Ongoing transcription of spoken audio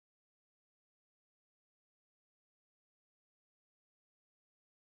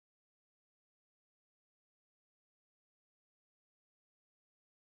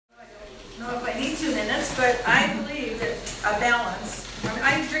But I believe that a balance, I mean,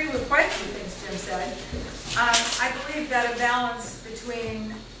 I agree with quite a few things Jim said. I believe that a balance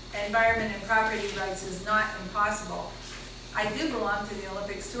between environment and property rights is not impossible. I do belong to the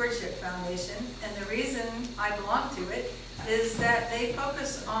Olympic Stewardship Foundation, and the reason I belong to it is that they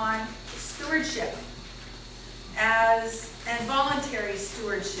focus on stewardship and voluntary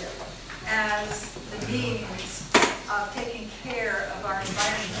stewardship as the means of taking care of our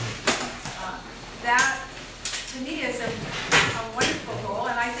environment. That, to me, is a wonderful goal,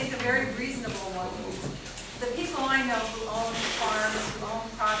 and I think a very reasonable one. The people I know who own farms, who own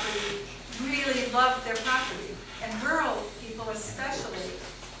property, really love their property. And rural people especially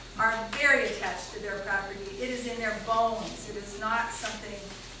are very attached to their property. It is in their bones. It is not something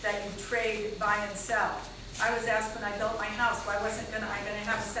that you trade, buy and sell. I was asked when I built my house, why wasn't I going to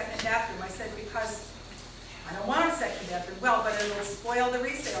have a second bathroom? I said, because I don't want a second bathroom. Well, but it'll spoil the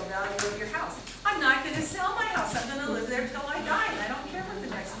resale value of your house. I'm not going to sell my house. I'm going to live there till I die, and I don't care what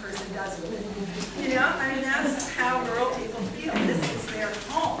the next person does with it. You know, I mean, that's how rural people feel. This is their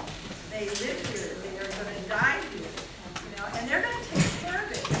home. They live here. They are going to die here. You know, and they're going to take care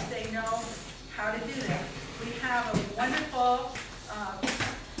of it if they know how to do that. We have a wonderful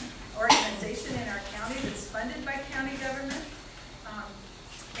organization in our county that's funded by county government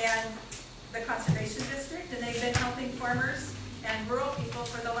and the Conservation District, and they've been helping farmers and rural people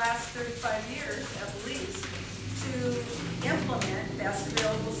for the last 35 years at least to implement best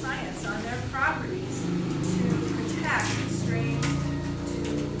available science on their properties to protect streams,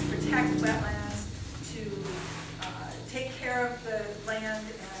 to protect wetlands, to take care of the land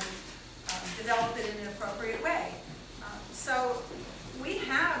and develop it in an appropriate way. So we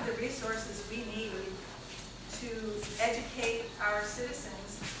have the resources we need to educate our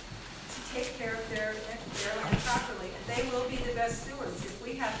citizens to take care of their land properly, and they will be the best stewards. If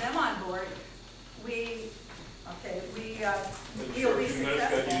we have them on board, we'll be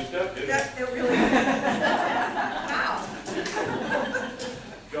successful. It really wow.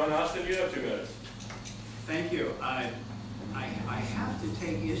 John Austin, you have 2 minutes. Thank you. I have to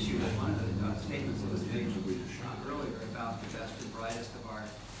take issue with one of the statements that was made earlier about the best and brightest of our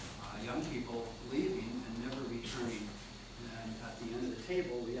young people leaving and never returning. And at the end of the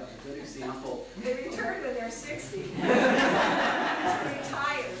table, we have a good example. They return when they're 60. They're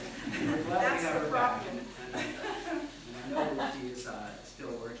retired. That's the problem. And I know that he is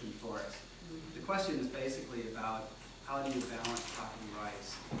still working for us. The question is basically about how do you balance property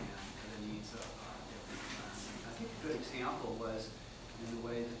rights and the needs of different environments. I think a good example was in the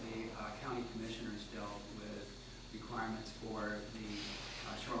way that the county commissioners dealt with requirements for the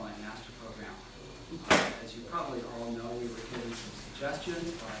Shoreline Master Program. As you probably all know, we were given some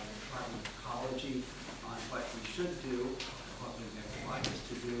suggestions by the Department of Ecology on what we should do, what we would like us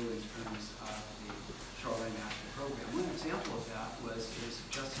to do in terms of the Shoreline Master Program. One example of that was it was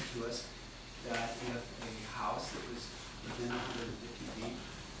suggested to us that if a house that was within 150 feet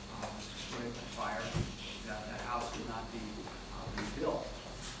was destroyed by fire, that house would not be rebuilt.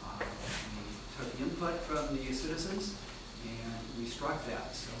 We took input from the citizens and we struck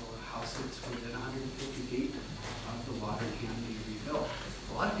that. So houses within 150 feet of the water can be rebuilt.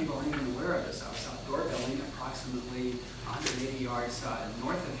 A lot of people aren't even aware of this. I was outdoor building approximately 180 yards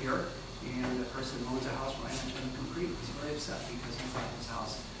north of here, and the person who owns a house right on concrete was very upset because he thought his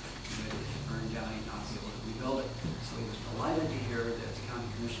house would burn down and not be able to rebuild it. So he was delighted to hear that the county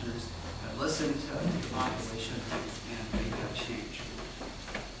commissioners had listened to the population and made that change.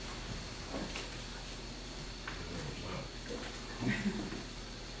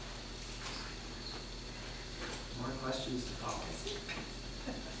 More questions to follow.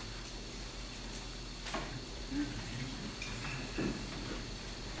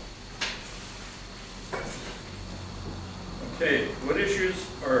 Okay, what issues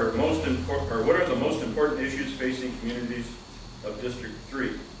are most important, or what are the most important issues facing communities of District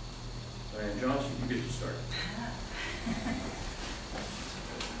 3? Diane Johnson, you get to start.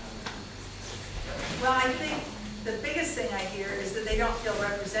 Well, I think the biggest thing I hear is that they don't feel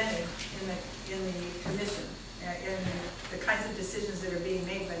represented in the commission, in the kinds of decisions that are being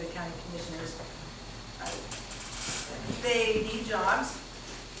made by the county commissioners. They need jobs.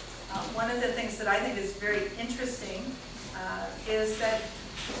 One of the things that I think is very interesting is that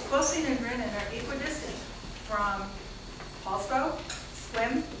Quilcene and Grange are equidistant from Paulsbo,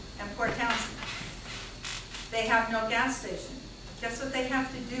 Swim, and Port Townsend. They have no gas station. Guess what they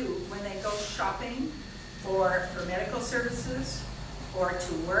have to do when they go shopping or for medical services or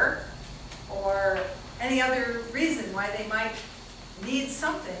to work or any other reason why they might need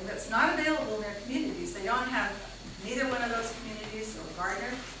something that's not available in their communities. They don't have neither one of those communities or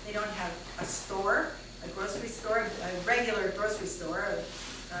Gardner. They don't have a store. a grocery store, a regular grocery store,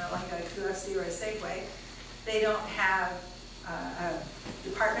 like a QFC or a Safeway. They don't have a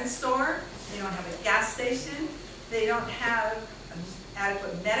department store. They don't have a gas station. They don't have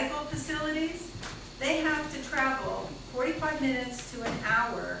adequate medical facilities. They have to travel 45 minutes to an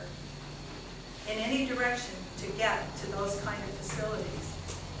hour in any direction to get to those kind of facilities.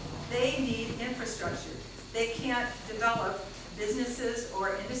 They need infrastructure. They can't develop businesses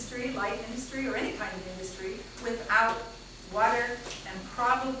or industry, light industry or any kind of industry, without water and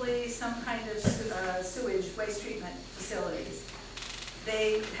probably some kind of sewage waste treatment facilities.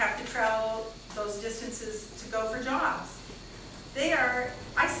 They have to travel those distances to go for jobs. They are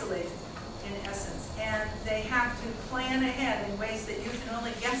isolated in essence, and they have to plan ahead in ways that you can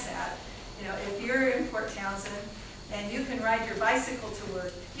only guess at. You know, if you're in Port Townsend and you can ride your bicycle to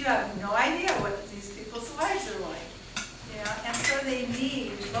work, you have no idea what these people's lives are like. You know, and so they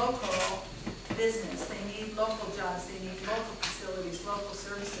need local business, they need local jobs, they need local facilities, local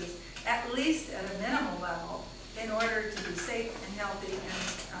services, at least at a minimal level, in order to be safe and healthy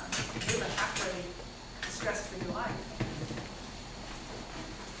and live a happily stress-free life.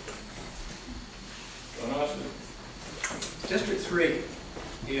 District 3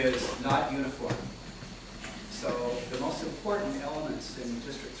 is not uniform. So the most important elements in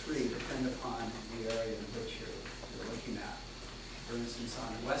District 3 depend upon the area in which you're looking at. For instance,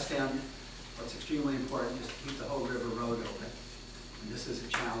 on the west end, what's extremely important is to keep the whole river road open. And this is a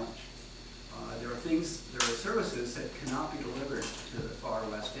challenge. There are services that cannot be delivered to the far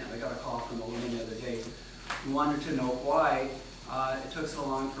west end. I got a call from a woman the other day who wanted to know why it took so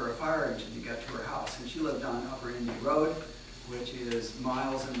long for a fire engine to get to her house. And she lived on Upper Indy Road, which is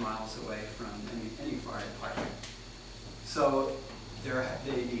miles and miles away from any fire department. So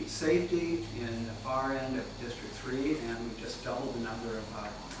they need safety in the far end of District 3, and we've just doubled the number of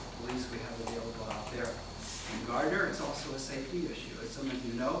police we have available out there. In Gardner, it's also a safety issue. As some of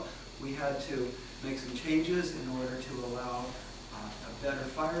you know, we had to make some changes in order to allow a better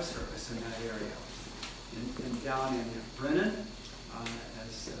fire service in that area. Down in Brennan,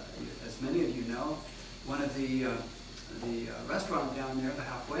 as many of you know, one of the restaurant down there, the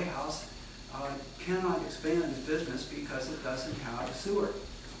Halfway House, cannot expand its business because it doesn't have a sewer.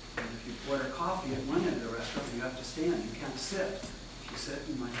 And if you order coffee at one end of the restaurant, you have to stand. You can't sit. If you sit,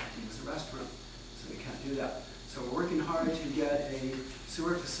 you might have to use the restroom. So we can't do that. So we're working hard to get a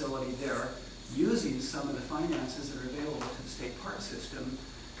sewer facility there, using some of the finances that are available to the state park system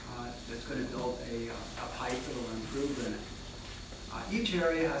that's going to build a pipe that will improve Brennan. Each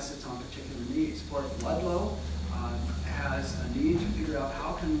area has its own particular needs. Port Ludlow has a need to figure out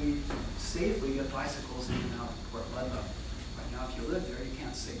how can we safely get bicycles in and out of Port Ludlow. Right now, if you live there, you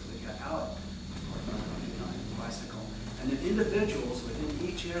can't safely get out of Port Ludlow if you don't have a bicycle. And then individuals within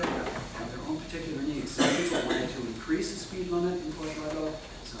each area have their own particular needs. Some people wanted to increase the speed limit in Port Ludlow.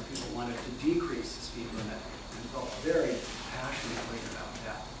 Some people wanted to decrease the speed limit and felt very passionately about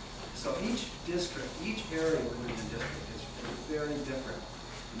that. So each district, each area within the district is very different.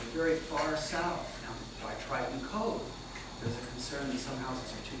 In the very far south, now by Triton Code, there's a concern that some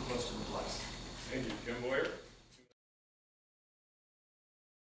houses are too close to the bluffs. Thank you. Jim Boyer?